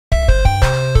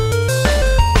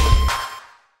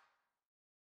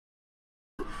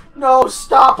No,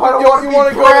 stop! I don't want to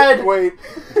be bread! Wait.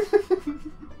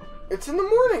 It's in the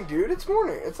morning, dude. It's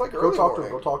morning. It's like early morning.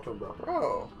 Go talk to him, bro.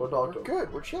 Bro. Go talk to him.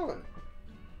 Good. We're chilling.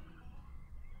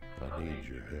 I need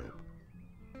your help.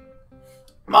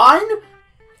 Mine?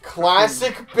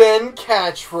 Classic Ben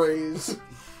catchphrase.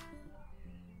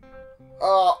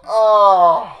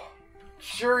 Oh.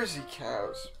 Jersey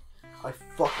cows. I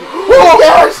fucking... Oh,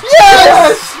 yes!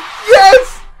 Yes!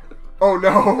 Yes! Oh,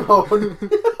 no. Oh, no.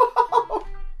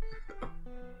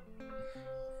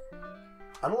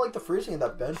 I don't like the freezing of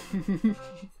that, Ben.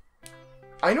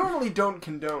 I normally don't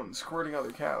condone squirting other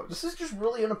cows. This is just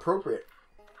really inappropriate.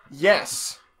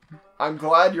 Yes. I'm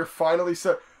glad you're finally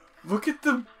Look at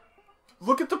the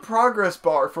progress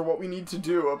bar for what we need to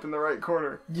do up in the right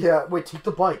corner. Yeah, wait, take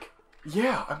the bike.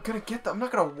 Yeah, I'm gonna get that. I'm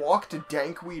not gonna walk to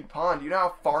Dankweed Pond. You know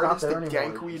how far it is to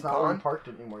Dankweed It's not Pond? where you parked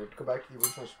it anymore. You have to go back to the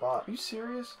original spot. Are you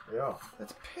serious? Yeah.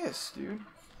 That's piss, dude.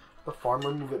 The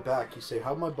farmer move it back. You say,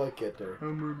 how'd my bike get there?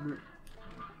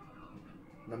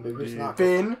 Then maybe it's not.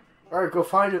 Finn? Alright, go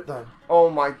find it then. Oh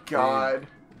my god.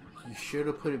 You should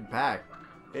have put it back.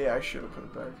 Yeah, I should have put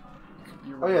it back.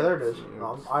 Oh yeah, there it is.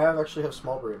 I actually have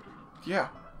small brain. Yeah.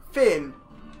 Finn!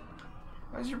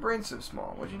 Why is your brain so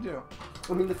small? What'd you do?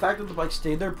 I mean, the fact that the bike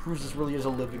stayed there proves this really is a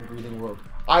living, breathing world.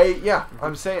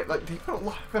 I'm saying, like, they put a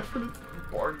lot of effort into the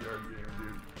Barnyard game,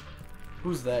 dude.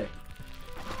 Who's they?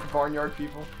 Barnyard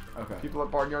people. Okay. People at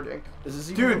Barnyard Inc. Is this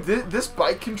Dude, this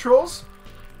bike controls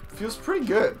feels pretty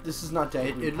good. This is not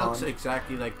Dankweed It looks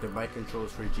exactly like the bike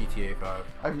controls for GTA 5.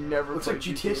 I've never looks played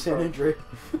like GTA San Andreas.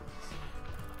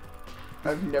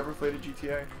 I've never played a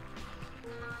GTA.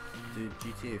 Dude,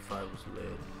 GTA 5 was lit.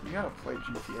 You gotta play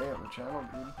GTA on the channel,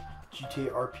 dude.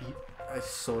 GTA RP. I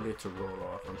sold it to roll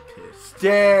off. I'm pissed.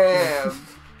 Damn! God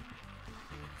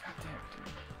damn,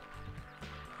 dude.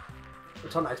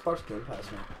 It's on Xbox Game Pass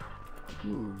now.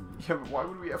 Ooh. Yeah, but why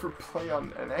would we ever play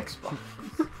on an Xbox?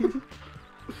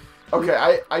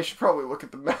 Okay, I should probably look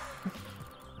at the map.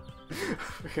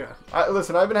 Yeah.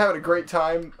 Listen, I've been having a great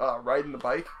time riding the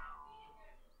bike.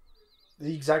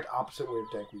 The exact opposite way of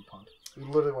Dankweed Pond. We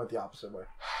literally went the opposite way.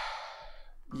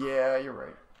 Yeah, you're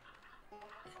right.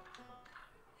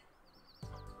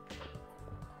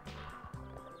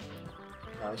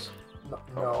 Nice. No.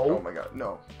 Oh my god,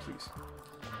 no, please.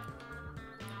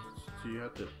 So you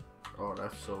have to... Oh,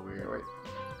 that's so weird. Wait.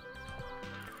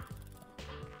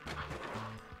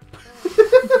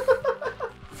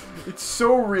 It's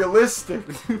so realistic.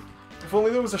 If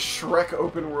only there was a Shrek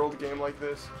open world game like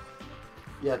this.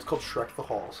 Yeah, it's called Shrek the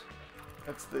Halls.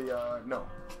 That's the, no.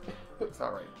 That's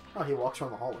not right. Oh, he walks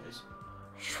around the hallways.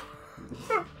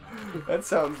 That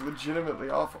sounds legitimately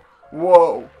awful.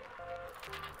 Whoa.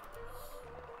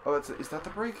 Oh, is that the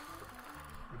break?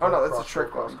 Oh no, that's a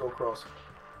trick one. Go across.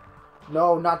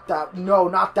 No, not that. No,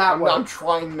 not that way. I'm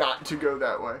trying not to go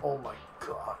that way. Oh my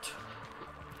god.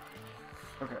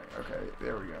 Okay,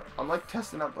 there we go. I'm like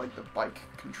testing out like the bike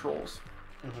controls.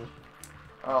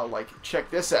 Like,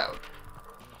 check this out.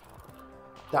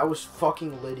 That was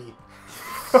fucking litty.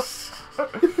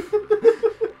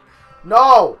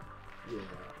 No! Yeah.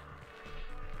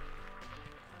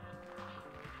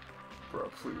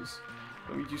 Bro, please.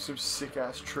 Let me do some sick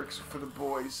ass tricks for the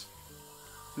boys.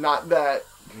 Not that.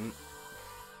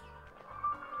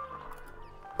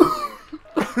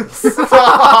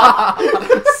 Stop!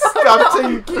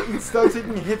 Stop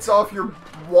taking hits off your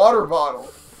water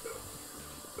bottle.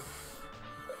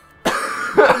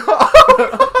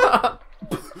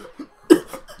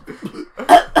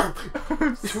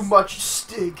 Too much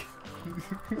stig.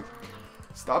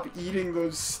 Stop eating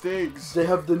those stigs. They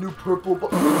have the new purple.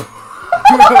 Look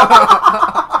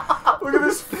at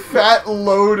this fat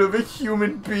load of a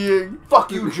human being.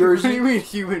 Fuck you, Jersey. What do you mean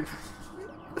human?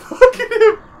 Look at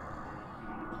him.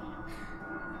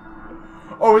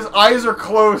 Oh, his eyes are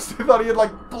closed. I thought he had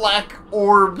like black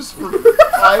orbs for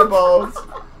eyeballs.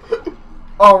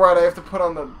 Oh, right. I have to put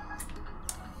on the.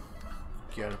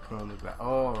 You gotta put on the back.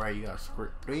 Oh, right. You gotta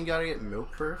squirt. Don't you gotta get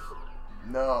milk first?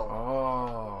 No.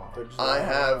 Oh. I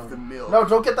have the milk. No,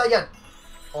 don't get that yet.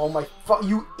 Oh my fuck,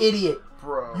 you idiot.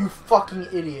 Bro. You fucking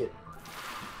idiot.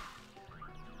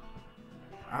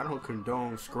 I don't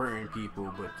condone squirting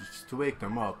people, but just to wake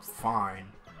them up, fine.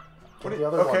 Get the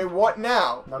other okay, one. what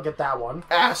now? Now get that one.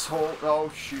 Asshole. Oh,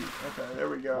 shoot. Okay, there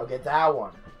we go. Now get that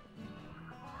one.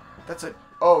 That's it.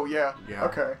 Oh, yeah. Yeah.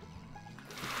 Okay.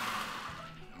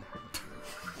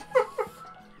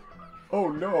 Oh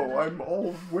no, I'm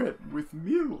all wet with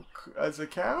milk. As a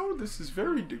cow, this is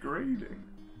very degrading.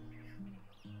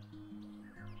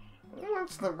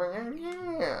 What's the bad?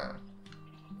 Yeah.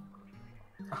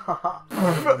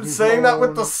 Saying that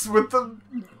with the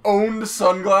owned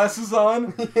sunglasses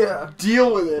on. Yeah.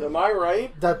 Deal with it. Am I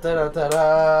right? Da da da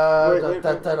da Wait, da wait,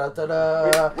 da wait. da da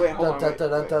da. Wait, hold on, Da wait, da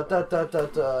da wait. da da da da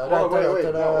da. Hold on, wait.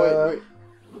 No, wait.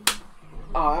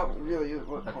 Oh, that really is.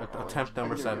 Attempt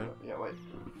number 7. Yeah, wait.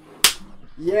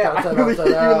 Yeah, I Da, da, really da,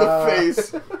 hit you in the da.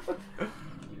 face.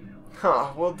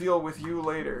 Huh, we'll deal with you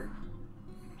later.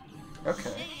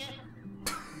 Okay.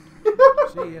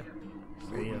 See ya.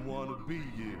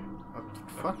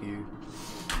 Fuck you.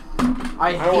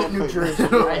 I don't wanna hate New play- Jersey.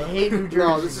 I hate New Jersey.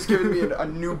 No, this is giving me a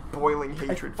new boiling I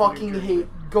hatred. for New fucking Jersey. hate.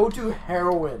 Go to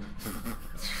heroin.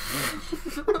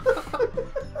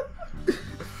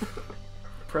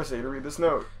 Press A to read this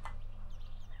note.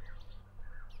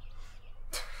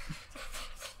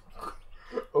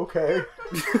 Okay.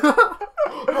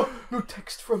 No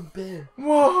text from Ben.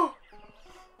 Whoa!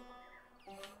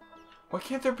 Why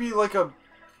can't there be like a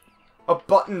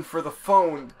button for the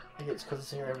phone? It's because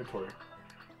it's in your inventory.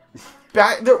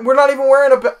 We're not even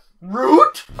wearing a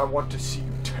Root? I want to see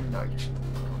you tonight.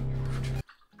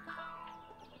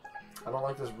 I don't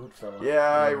like this root fella. Yeah,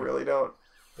 I really don't.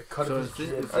 The cut So of is his this,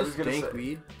 jib. is I was this gonna say-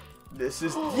 Dankweed? This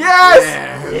is yes!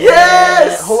 Yeah.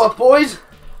 Yes! Hold up, boys.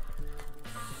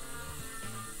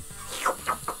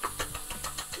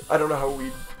 I don't know how we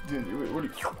do. What do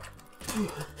you?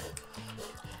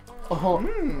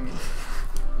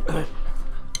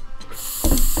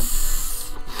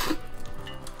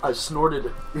 I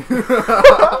snorted.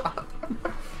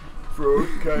 Bro,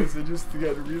 guys, I just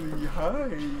got really high,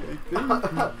 I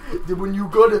think. Then when you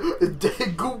go to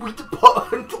Dankweed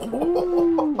pond,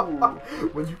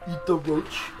 when you eat the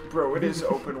roach, Bro, it is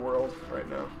open world right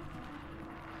now.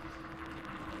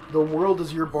 the world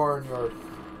is your barnyard.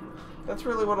 That's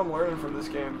really what I'm learning from this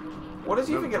game. What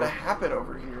is even gonna happen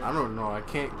over here? I don't know. I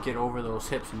can't get over those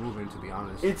hips moving, to be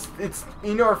honest. It's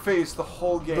in our face the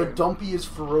whole game. The dumpy is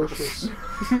ferocious.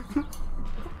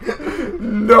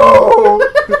 No!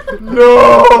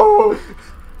 No!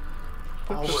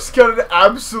 Oh, Just got an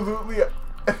absolutely,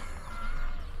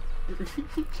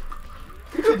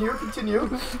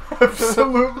 continue.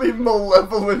 absolutely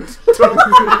malevolent tongue.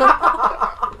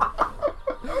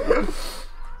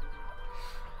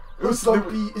 The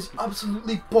dumpy is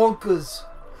absolutely bonkers.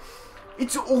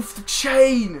 It's off the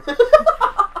chain.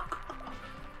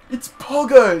 It's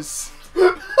poggers.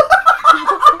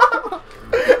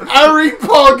 Harry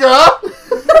Pogger.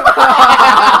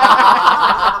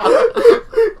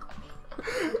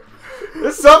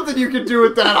 There's something you can do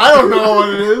with that. I don't know what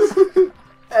it is.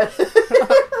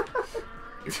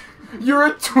 You're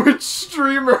a Twitch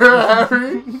streamer,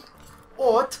 Harry.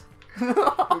 What?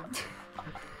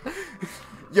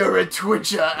 You're a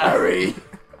Twitcher, Harry.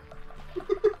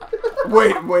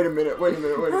 Wait a minute. Wait.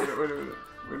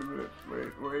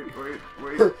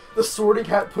 The Sorting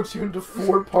Hat puts you into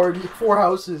four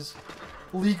houses: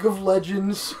 League of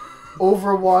Legends,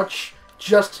 Overwatch,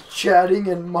 Just Chatting,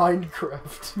 and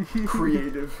Minecraft.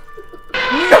 Creative.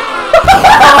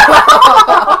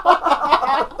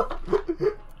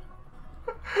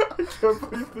 I can't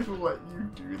believe they let you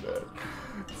do that.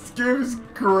 This game is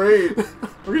great.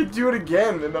 We're gonna do it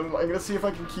again, and I'm gonna see if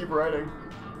I can keep writing.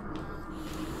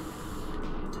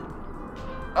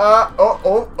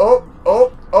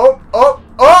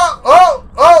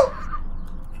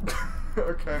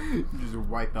 Okay. You just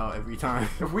wipe out every time.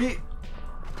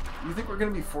 You think we're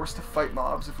gonna be forced to fight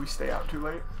mobs if we stay out too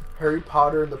late? Harry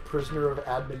Potter and the Prisoner of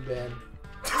Admin Ban.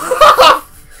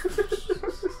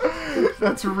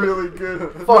 That's really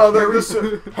good. Fuck, No, there Harry, was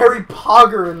Harry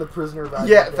Pogger and the Prisoner of Admin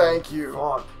yeah, Ban. thank you.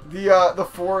 Fuck.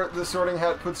 The Sorting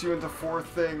Hat puts you into 4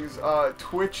 things: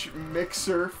 Twitch,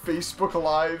 Mixer, Facebook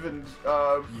Live, and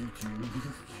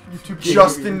YouTube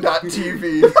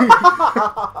Justin.tv,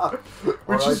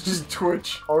 which is just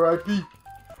Twitch. R.I.P.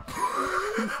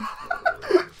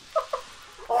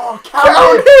 Oh,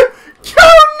 count it!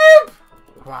 Count it!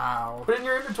 Wow. Put it in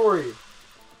your inventory.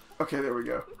 Okay, there we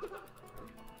go.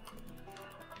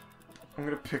 I'm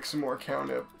gonna pick some more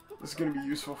Countip. This is gonna be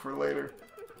useful for later.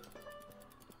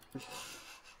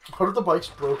 What if the bike's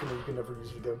broken and you can never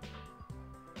use it again?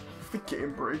 If the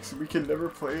game breaks and we can never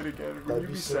play it again, would That'd you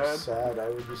be be so sad? sad. I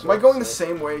would be so Am I going the upset.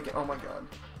 same way again? Oh my god.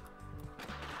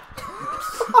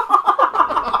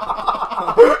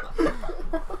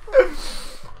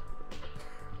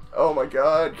 Oh my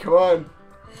god, come on.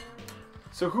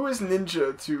 So who is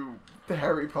Ninja to the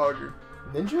Harry Potter?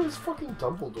 Ninja is fucking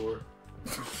Dumbledore.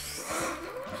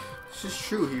 This is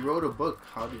true. He wrote a book,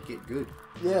 How to Get Good.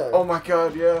 Yeah. Oh my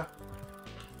god, yeah.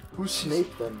 Who's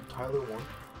Snape then? Tyler 1?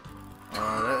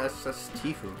 That's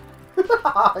Tifu.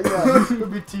 Yeah, it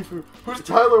would be Tifu. Who's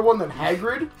Tyler 1 then?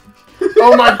 Hagrid?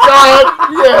 Oh my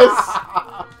god! Yes!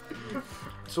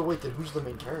 So wait, then who's the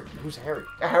main character? Who's Harry?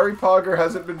 Harry Potter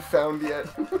hasn't been found yet.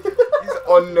 He's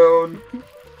unknown.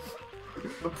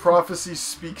 The prophecy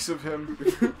speaks of him.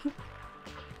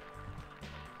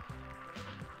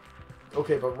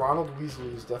 Okay, but Ronald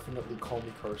Weasley is definitely Call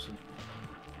Me Carson.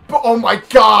 But, oh my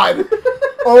god!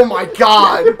 Oh my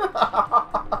god!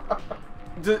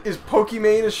 Is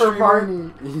Pokimane a streamer?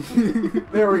 Hermione.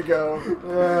 There we go.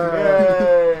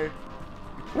 Yeah. Yay!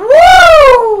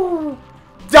 Woo!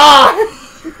 Die!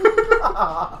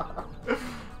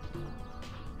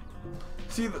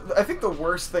 See, I think the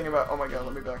worst thing about... Oh my god,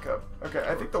 let me back up. Okay,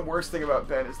 I think the worst thing about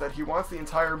Ben is that he wants the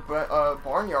entire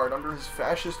barnyard under his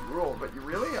fascist rule. But you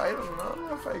really? I don't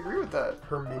know if I agree with that.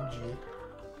 Hermingy.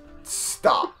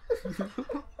 Stop.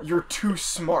 You're too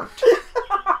smart.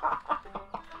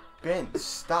 Ben,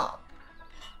 stop.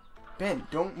 Ben,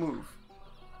 don't move.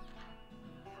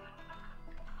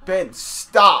 Ben,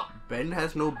 stop. Ben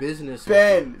has no business.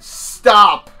 Ben,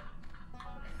 stop.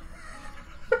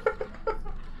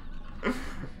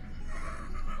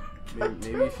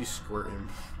 Maybe if you squirt him.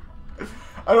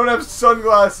 I don't have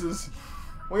sunglasses.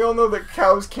 We all know that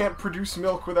cows can't produce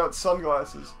milk without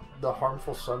sunglasses. The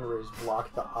harmful sun rays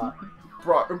block the eye.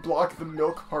 Block the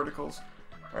milk particles.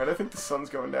 Alright, I think the sun's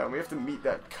going down. We have to meet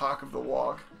that cock of the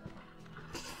walk.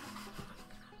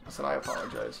 Listen, I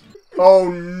apologize. Oh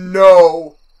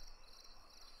no!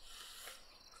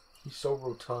 He's so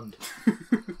rotund.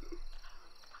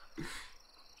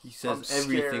 He says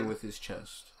everything with his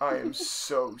chest. I am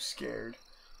so scared.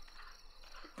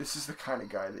 This is the kind of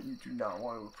guy that you do not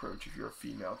want to approach if you're a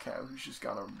female cow who's just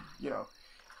gonna, you know...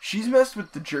 She's messed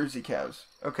with the Jersey cows,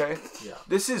 okay? Yeah.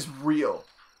 This is real.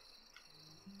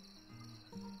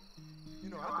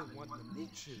 You know, I've been wanting to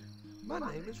meet you. My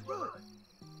name is Rudd.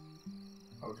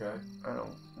 Okay, I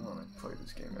don't want to play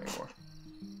this game anymore.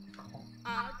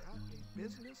 I got a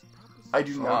business proposition. I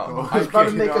do not. Oh, I was about to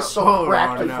okay, make no. us so Hold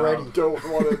cracked on and now. ready. Don't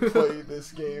want to play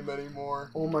this game anymore.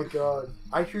 Oh my god.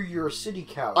 I hear you're a city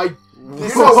cow. I... You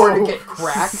know where to get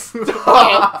cracked.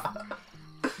 Stop!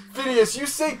 Phineas, you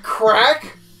say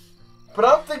crack? But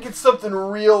I'm thinking something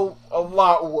real a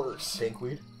lot worse.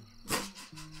 Dankweed?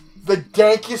 The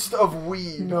dankest of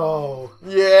weed. No.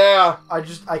 Yeah.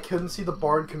 I couldn't see the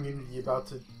barn community about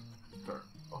to...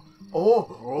 Oh.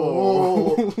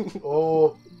 Oh.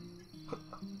 Oh.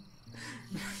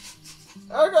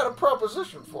 I got a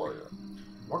proposition for you.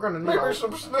 We're gonna need Maybe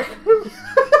some Snickers.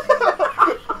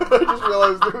 I just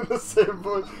realized doing the same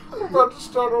voice. We're about to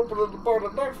start opening the barn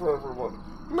at night for everyone.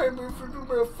 Maybe if you do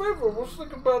me a favor, we'll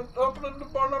think about opening the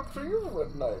barn up for you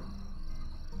at night.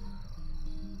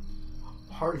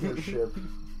 partnership.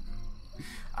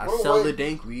 I What a sell way- the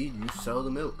dankweed, you sell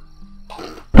the milk.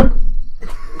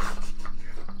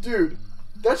 Dude,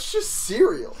 that's just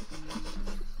cereal.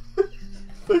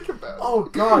 Think about it. Oh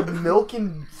god, milk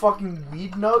and fucking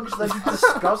weed nugs? That'd be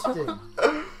disgusting.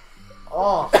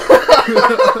 Oh.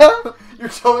 You're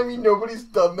telling me nobody's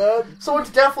done that? Someone's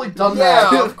definitely done Yeah,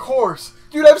 that. of course.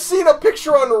 Dude, I've seen a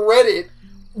picture on Reddit.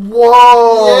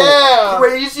 Whoa! Yeah.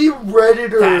 Crazy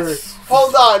Redditor.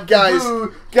 Hold on, guys.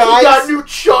 Dude, Guys. he got new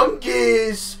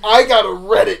chunkies. I got a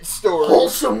Reddit story.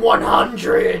 Wholesome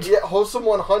 100. Yeah, Wholesome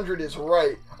 100 is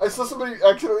right. I saw somebody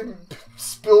accidentally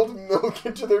spilled milk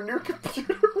into their new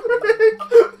computer rig.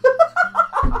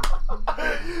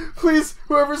 Please,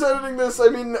 whoever's editing this, I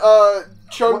mean,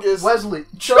 Chungus. Wesley.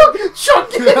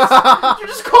 Chungus. You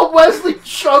just called Wesley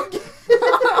Chungus.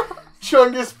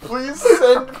 Chungus, please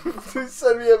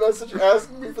send me a message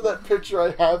asking me for that picture.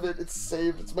 I have it. It's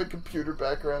saved. It's my computer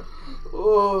background.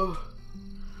 Oh.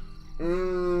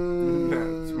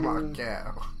 That's my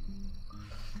cow.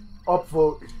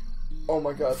 Upvote. Oh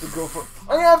my god, the gopher.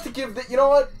 I'm gonna have to give the. You know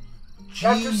what?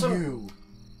 After some GU.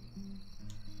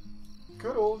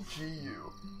 good old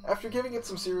GU. After giving it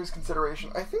some serious consideration,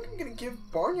 I think I'm gonna give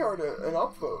Barnyard an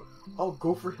upvote. Oh,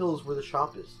 Gopher Hill is where the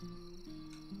shop is.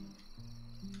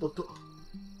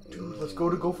 Dude, let's go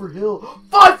to Gopher Hill.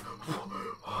 5!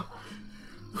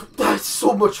 That's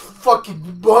so much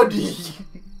fucking money!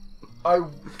 I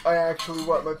actually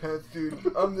wet my pants, dude.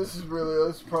 This is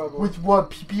a problem. With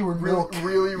what? PP or milk?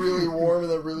 Really, really warm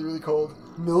and then really, really cold.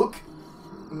 Milk?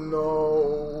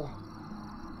 No.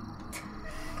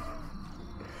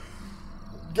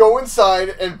 Go inside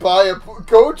and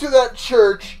go to that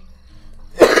church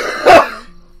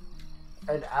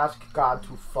And ask God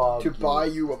to fog to buy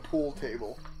you a pool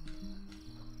table.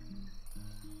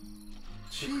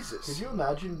 Jesus. Could you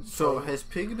imagine? So, has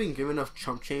Pig been given enough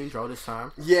chump change all this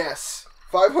time? Yes.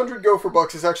 500 gopher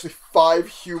bucks is actually $5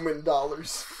 human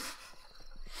dollars.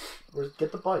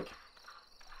 Get the bike.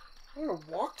 I'm gonna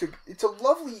walk to. It's a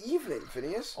lovely evening,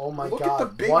 Phineas. Oh my Look god! At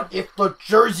the big, what if the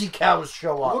Jersey cows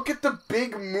show up? Look at the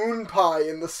big moon pie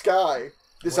in the sky.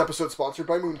 This episode sponsored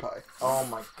by Moon Pie. Oh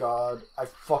my god! I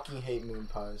fucking hate moon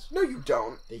pies. No, you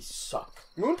don't. They suck.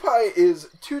 Moon pie is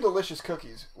 2 delicious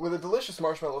cookies with a delicious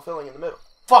marshmallow filling in the middle.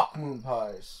 Fuck moon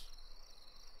pies.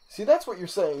 See, that's what you're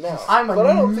saying now. I'm a But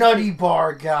I don't nutty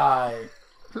bar guy.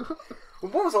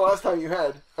 When was the last time you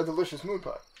had a delicious moon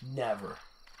pie? Never.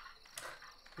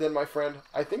 Then, my friend,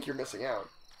 I think you're missing out.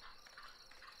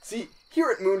 See, here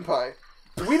at Moon Pie,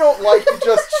 we don't like to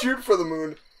just shoot for the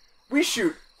moon. We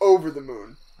shoot over the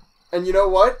moon. And you know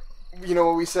what? You know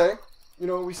what we say? You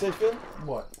know what we say, Finn?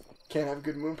 What? Can't have a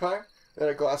good moon pie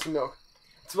without a glass of milk.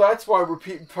 So that's why we're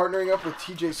partnering up with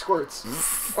TjSquirtz.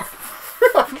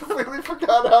 I completely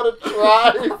forgot how to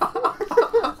drive.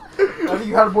 I think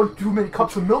you had about too many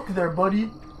cups of milk there, buddy.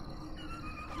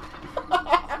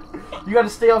 You gotta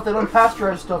stay off that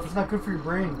unpasteurized stuff. It's not good for your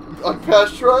brain.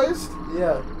 Unpasteurized?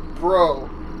 Yeah. Bro,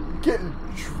 getting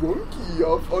drunky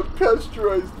off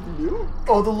unpasteurized milk?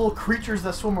 Oh, the little creatures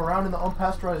that swim around in the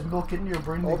unpasteurized milk get into your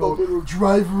brain and they All go, the little-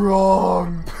 drive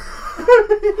wrong.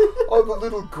 All the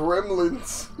little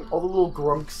gremlins. All the little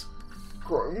grunks.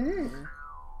 Mm.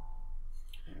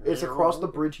 It's across the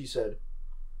bridge, he said.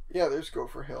 Yeah, there's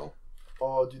Gopher Hill.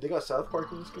 Oh, dude, they got South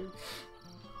Park in this game?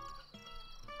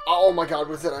 Oh my god,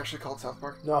 was it actually called South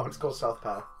Park? No, it's called South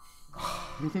Path.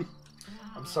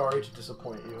 I'm sorry to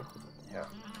disappoint you. Yeah.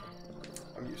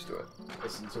 I'm used to it.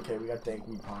 Listen, it's okay, we got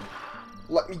Dankweed pond.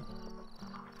 Let me...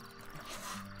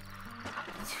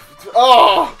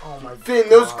 Oh! Oh my Finn,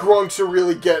 god. those grunks are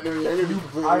really getting me. I'm gonna be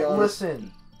completely honest.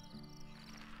 Listen.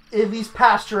 At least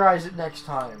pasteurize it next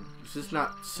time. This is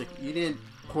not sick. You didn't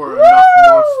pour enough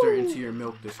monster into your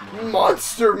milk this morning.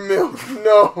 Monster milk,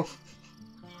 no!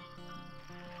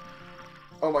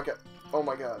 Oh my god. Oh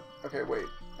my god. Okay, wait.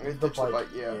 I'm gonna ditch the bike,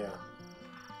 yeah.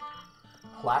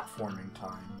 Platforming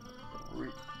time.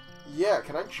 Yeah,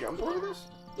 can I jump over this?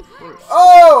 Of course.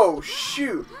 Oh,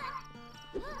 shoot!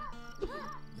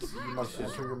 You must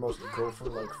enter your most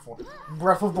gopher-like form.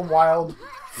 Breath of the Wild.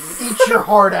 Eat your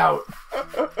heart out.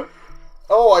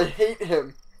 Oh, I hate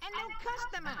him. A new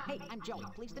customer. Hey, I'm Joey.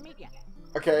 Pleased to meet you.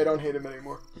 Okay, I don't hate him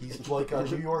anymore. He's like a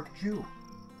New York Jew.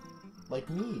 Like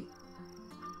me.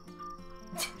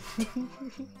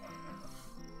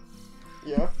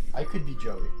 Yeah? I could be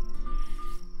Joey.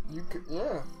 You could,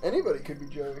 yeah. Anybody could be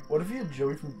Joey. What if you had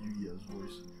Joey from Yu-Gi-Oh's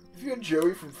voice? If you had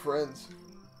Joey from Friends.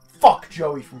 Fuck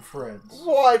Joey from Friends.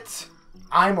 What?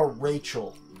 I'm a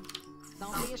Rachel.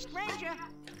 Don't be a stranger.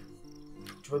 Did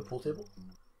you play the pool table?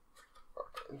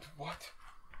 What?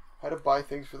 How to buy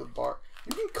things for the bar.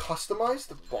 You can customize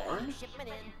the barn? Shipment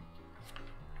in.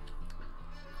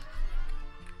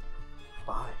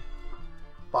 Bye.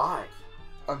 Bye.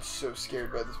 I'm so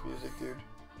scared by this music, dude.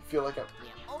 I feel like I'm...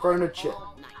 Furniture.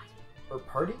 Or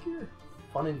party gear?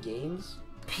 Fun and games?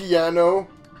 Piano.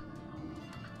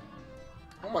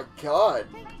 Oh my god.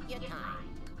 Take your time.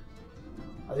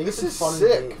 I think This it's is fun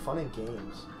sick. And fun and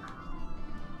games.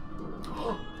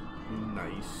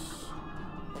 Nice.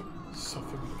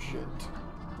 Something shit.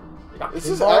 They got This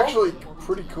is pinball? actually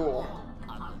pretty cool.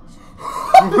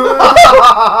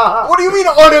 What do you mean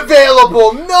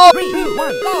unavailable? No! 3, 2,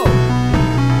 1, go!